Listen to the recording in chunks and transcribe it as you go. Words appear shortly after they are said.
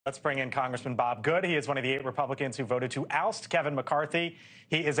Let's bring in Congressman Bob Good. He is one of the 8 Republicans who voted to oust Kevin McCarthy.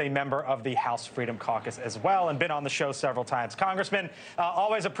 He is a member of the House Freedom Caucus as well and been on the show several times. Congressman,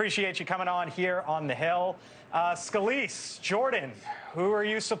 always appreciate you coming on here on the Hill. Scalise, Jordan, who are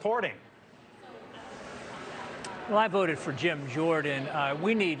you supporting? Well, I voted for Jim Jordan.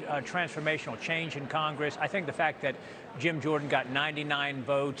 We need transformational change in Congress. I think the fact that Jim Jordan got 99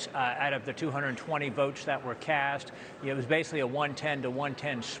 votes out of the 220 votes that were cast, it was basically a 110 to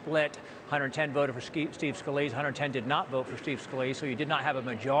 110 split. 110 voted for Steve Scalise, 110 did not vote for Steve Scalise, so you did not have a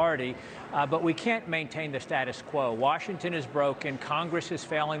majority. But we can't maintain the status quo. Washington is broken. Congress is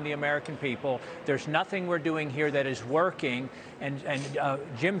failing the American people. There's nothing we're doing here that is working. And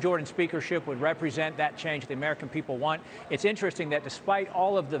Jim Jordan's speakership would represent that change the American people want. It's interesting that despite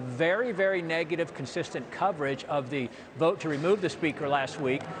all of the very, very negative, consistent coverage of the vote to remove the speaker last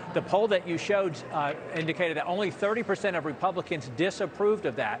week, the poll that you showed indicated that only 30% of Republicans disapproved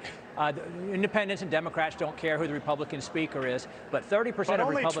of that. Independents and Democrats don't care who the Republican speaker is, but 30% of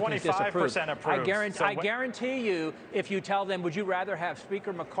Republicans disapprove. I guarantee you, if you tell them, would you rather have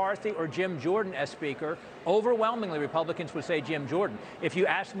Speaker McCarthy or Jim Jordan as Speaker, overwhelmingly Republicans would say Jim Jordan. If you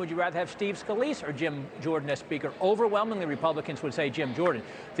ask them, would you rather have Steve Scalise or Jim Jordan as Speaker, overwhelmingly Republicans would say Jim Jordan.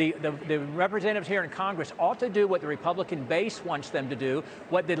 The representatives here in Congress ought to do what the Republican base wants them to do,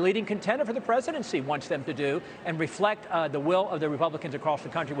 what the leading contender for the presidency wants them to do, and reflect the will of the Republicans across the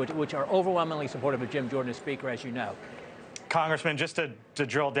country, which are overwhelmingly supportive of Jim Jordan as Speaker, as you know. Congressman, just to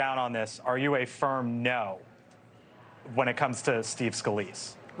drill down on this, are you a firm no when it comes to Steve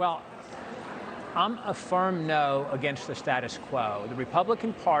Scalise? Well, I'm a firm no against the status quo. The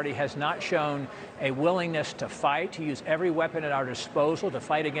Republican Party has not shown a willingness to fight, to use every weapon at our disposal to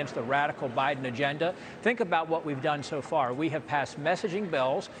fight against the radical Biden agenda. Think about what we've done so far. We have passed messaging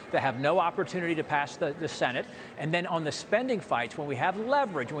bills that have no opportunity to pass the Senate. And then on the spending fights, when we have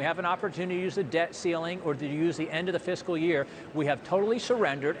leverage, when we have an opportunity to use the debt ceiling or to use the end of the fiscal year, we have totally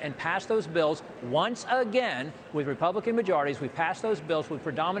surrendered and passed those bills once again with Republican majorities. We passed those bills with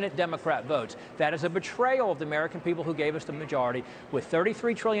predominant Democrat votes. That is a betrayal of the American people who gave us the majority, with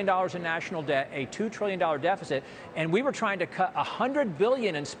 $33 trillion in national debt, a $2 trillion deficit, and we were trying to cut $100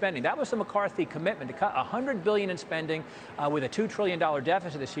 billion in spending. That was the McCarthy commitment, to cut $100 billion in spending with a $2 trillion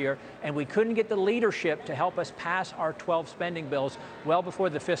deficit this year, and we couldn't get the leadership to help us pass our 12 spending bills well before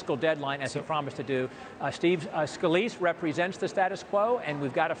the fiscal deadline, as he promised to do. Steve Scalise represents the status quo, and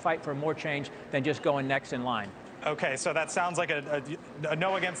we've got to fight for more change than just going next in line. Okay, so that sounds like a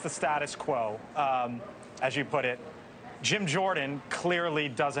no against the status quo, as you put it. Jim Jordan clearly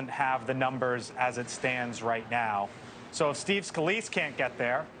doesn't have the numbers as it stands right now. So if Steve Scalise can't get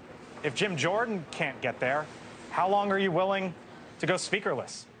there, if Jim Jordan can't get there, how long are you willing to go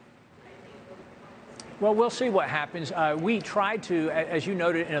speakerless? Well, we'll see what happens. We tried to, as you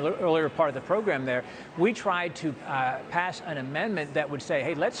noted in an earlier part of the program there, we tried to pass an amendment that would say,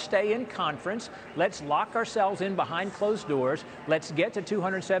 hey, let's stay in conference, let's lock ourselves in behind closed doors, let's get to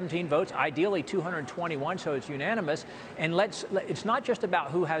 217 votes, ideally 221, so it's unanimous, and it's not just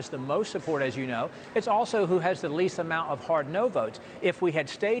about who has the most support, as you know, it's also who has the least amount of hard no votes. If we had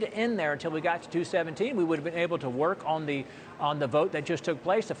stayed in there until we got to 217, we would have been able to work on the vote that just took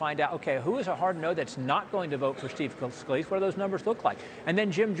place to find out, okay, who is a hard no that's not going to vote for Steve Scalise? What do those numbers look like? And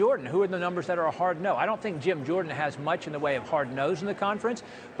then Jim Jordan, who are the numbers that are a hard no? I don't think Jim Jordan has much in the way of hard no's in the conference,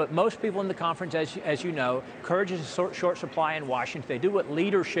 but most people in the conference, as you know, courage is a short supply in Washington. They do what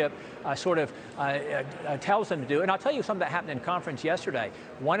leadership tells them to do. And I'll tell you something that happened in conference yesterday.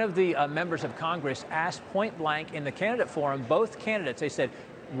 One of the members of Congress asked point blank in the candidate forum, both candidates, they said,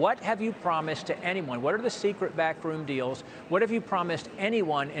 what have you promised to anyone? What are the secret backroom deals? What have you promised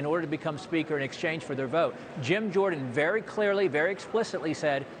anyone in order to become Speaker in exchange for their vote? Jim Jordan very clearly, very explicitly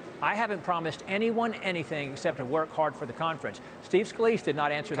said, I haven't promised anyone anything except to work hard for the conference. Steve Scalise did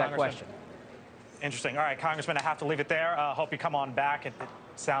not answer that question. Interesting. All right, Congressman, I have to leave it there. Hope you come on back. It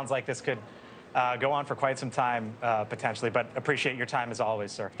sounds like this could go on for quite some time, potentially, but appreciate your time as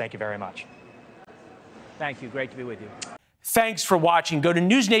always, sir. Thank you very much. Thank you. Great to be with you. Thanks for watching. Go to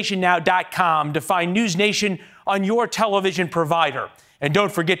NewsNationNow.com to find NewsNation on your television provider. And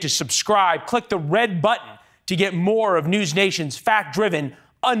don't forget to subscribe. Click the red button to get more of NewsNation's fact-driven,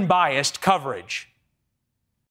 unbiased coverage.